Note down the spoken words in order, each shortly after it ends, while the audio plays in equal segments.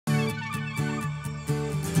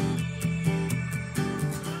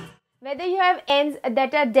Whether you have ends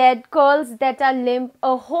that are dead, curls that are limp,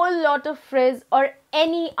 a whole lot of frizz or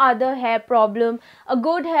any other hair problem, a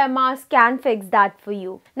good hair mask can fix that for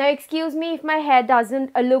you. Now excuse me if my hair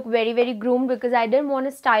doesn't look very groomed, because I didn't want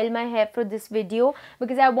to style my hair for this video,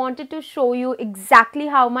 because I wanted to show you exactly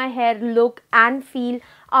how my hair look and feel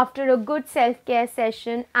after a good self-care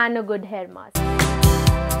session and a good hair mask.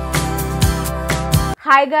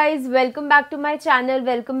 Hi guys, welcome back to my channel.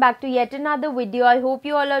 Welcome back to yet another video. I hope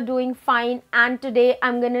you all are doing fine, and today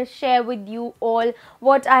I'm gonna share with you all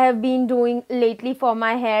what I have been doing lately for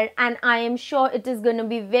my hair, and I am sure it is gonna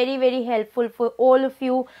be very helpful for all of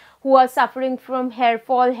you who are suffering from hair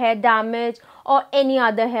fall, hair damage or any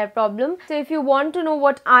other hair problem. So if you want to know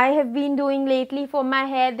what I have been doing lately for my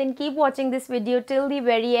hair, then keep watching this video till the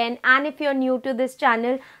very end. And if you're new to this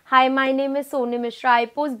channel, hi, my name is Soni Mishra. I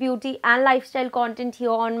post beauty and lifestyle content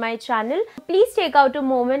here on my channel. Please take out a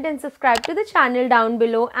moment and subscribe to the channel down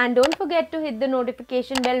below, and don't forget to hit the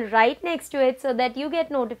notification bell right next to it so that you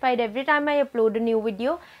get notified every time I upload a new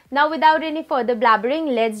video. Now without any further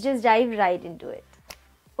blabbering, let's just dive right into it.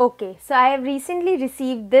 Okay, so I have recently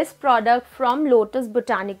received this product from Lotus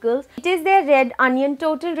Botanicals. It is their Red Onion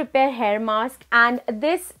Total Repair Hair Mask, and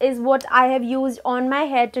this is what I have used on my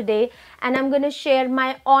hair today, and I'm going to share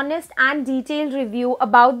my honest and detailed review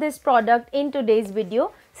about this product in today's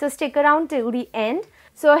video. So stick around till the end.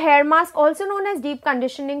 So hair mask, also known as deep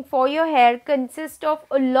conditioning for your hair, consists of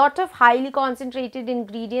a lot of highly concentrated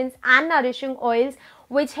ingredients and nourishing oils,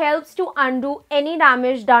 which helps to undo any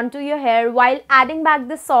damage done to your hair while adding back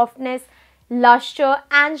the softness, luster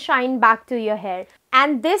and shine back to your hair.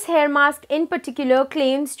 And this hair mask in particular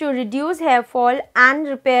claims to reduce hair fall and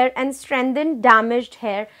repair and strengthen damaged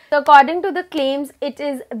hair. So according to the claims, it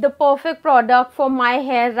is the perfect product for my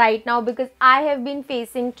hair right now, because I have been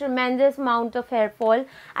facing tremendous amount of hair fall.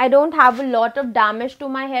 I don't have a lot of damage to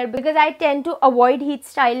my hair because I tend to avoid heat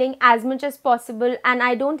styling as much as possible, and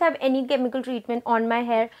I don't have any chemical treatment on my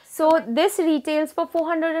hair. So this retails for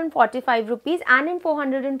 445 rupees, and in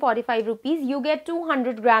 445 rupees you get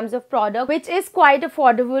 200 grams of product, which is quite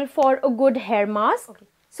affordable for a good hair mask. Okay.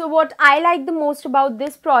 So what I like the most about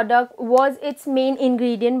this product was its main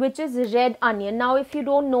ingredient, which is red onion. Now if you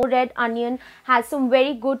don't know, red onion has some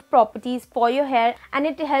very good properties for your hair, and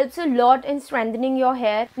it helps a lot in strengthening your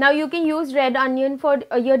hair. Now you can use red onion for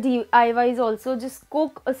your DIYs also. Just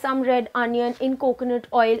cook some red onion in coconut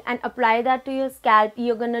oil and apply that to your scalp.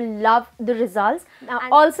 You're gonna love the results. Now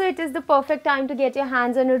also it is the perfect time to get your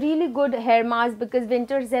hands on a really good hair mask, because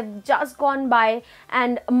winters have just gone by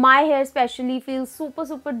and my hair especially feels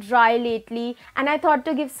super dry lately, and I thought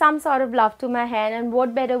to give some sort of love to my hair, and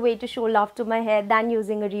what better way to show love to my hair than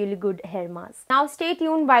using a really good hair mask. Now stay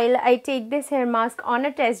tuned while I take this hair mask on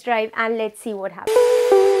a test drive, and let's see what happens.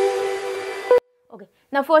 Okay,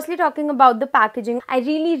 now firstly talking about the packaging, I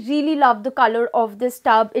really love the color of this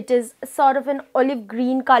tub. It is sort of an olive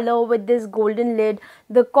green color with this golden lid.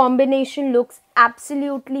 The combination looks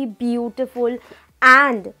absolutely beautiful,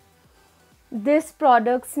 and this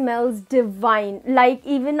product smells divine. Like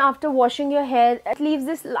even after washing your hair, it leaves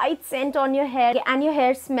this light scent on your hair, and your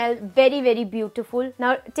hair smells very beautiful.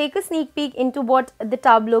 Now take a sneak peek into what the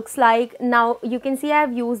tub looks like. Now you can see I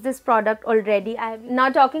have used this product already. Now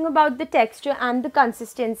talking about the texture and the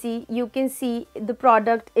consistency, you can see the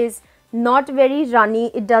product is not very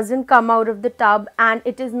runny. It doesn't come out of the tub, and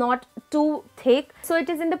it is not too thick, so it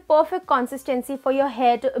is in the perfect consistency for your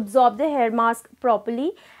hair to absorb the hair mask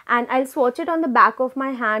properly. And I'll swatch it on the back of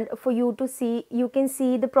my hand for you to see. You can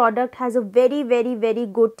see the product has a very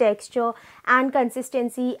good texture and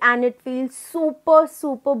consistency, and it feels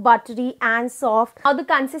super buttery and soft. Now the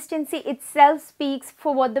consistency itself speaks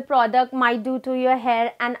for what the product might do to your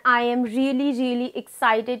hair, and I am really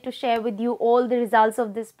excited to share with you all the results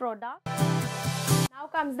of this product. Now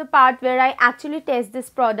comes the part where I actually test this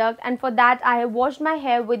product, and for that I have washed my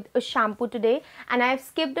hair with a shampoo today, and I have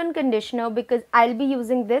skipped on conditioner because I'll be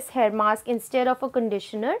using this hair mask instead of a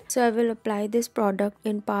conditioner. So I will apply this product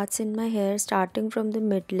in parts in my hair, starting from the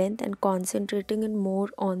mid length and concentrating in more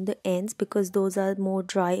on the ends because those are more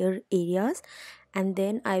drier areas, and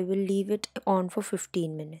then I will leave it on for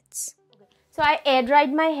 15 minutes. So I air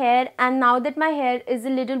dried my hair, and now that my hair is a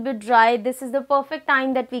little bit dry, this is the perfect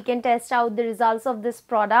time that we can test out the results of this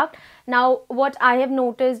product. Now what I have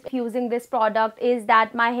noticed using this product is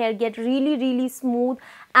that my hair gets really smooth,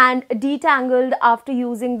 and detangled after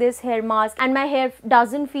using this hair mask, and my hair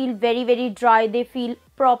doesn't feel very dry. They feel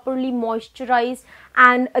properly moisturized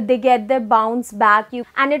and they get their bounce back.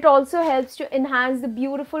 And it also helps to enhance the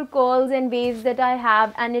beautiful curls and waves that I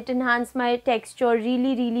have, and it enhances my texture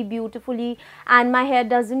really beautifully, and my hair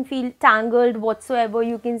doesn't feel tangled whatsoever.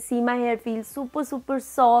 You can see my hair feels super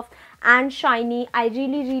soft and shiny. I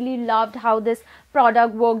really loved how this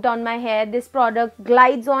product worked on my hair. This product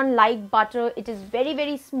glides on like butter. It is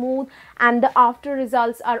very smooth, and the after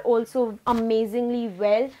results are also amazingly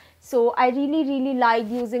well. So I really liked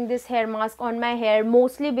using this hair mask on my hair,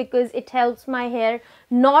 mostly because it helps my hair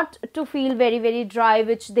not to feel very dry,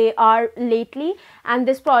 which they are lately, and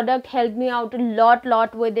this product helped me out a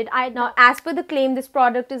lot with it. Now, as per the claim, this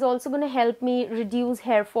product is also going to help me reduce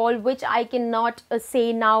hair fall, which I cannot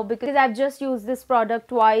say now because I've just used this product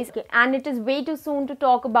twice, and it is way too soon to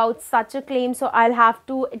talk about such a claim. So I'll have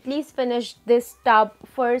to at least finish this tub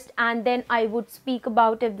first, and then I would speak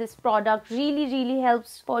about if this product really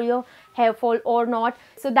helps for your hair fall or not.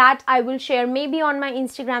 So that I will share maybe on my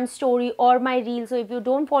Instagram story or my reel. So if you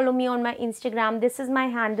don't follow me on my Instagram, this is my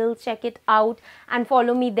handle, check it out and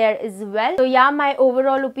follow me there as well. So yeah, my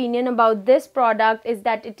overall opinion about this product is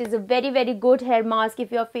that it is a very good hair mask.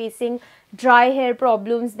 If you're facing dry hair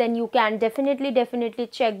problems, then you can definitely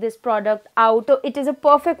check this product out. So it is a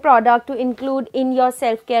perfect product to include in your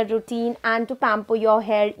self-care routine and to pamper your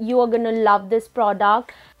hair. You are gonna love this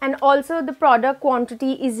product, and also the product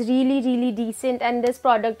quantity is really decent, and this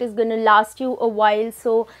product is gonna last you a while.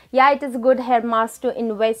 So yeah, it is a good hair mask to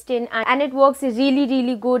invest in, and it works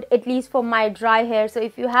really good, at least for my dry hair. So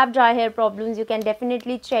if you have dry hair problems, you can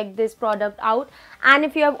definitely check this product out. And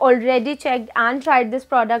if you have already checked and tried this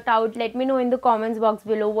product out, let me know in the comments box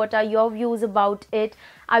below what are your views about it.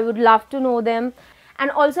 I would love to know them. And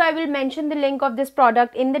also I will mention the link of this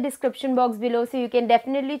product in the description box below, so you can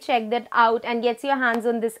definitely check that out and get your hands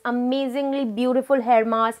on this amazingly beautiful hair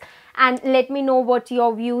mask, and let me know what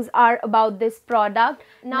your views are about this product.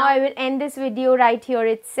 Now I will end this video right here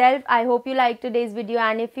itself. I hope you liked today's video,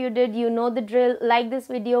 and if you did, you know the drill. Like this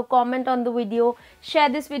video, comment on the video, share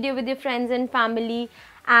this video with your friends and family,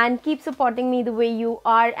 and keep supporting me the way you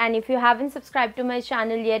are. And if you haven't subscribed to my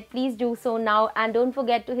channel yet, please do so now, and don't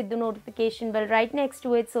forget to hit the notification bell right next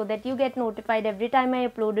to it so that you get notified every time I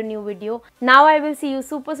upload a new video. Now I will see you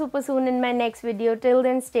super soon in my next video. Till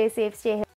then, stay safe, stay healthy.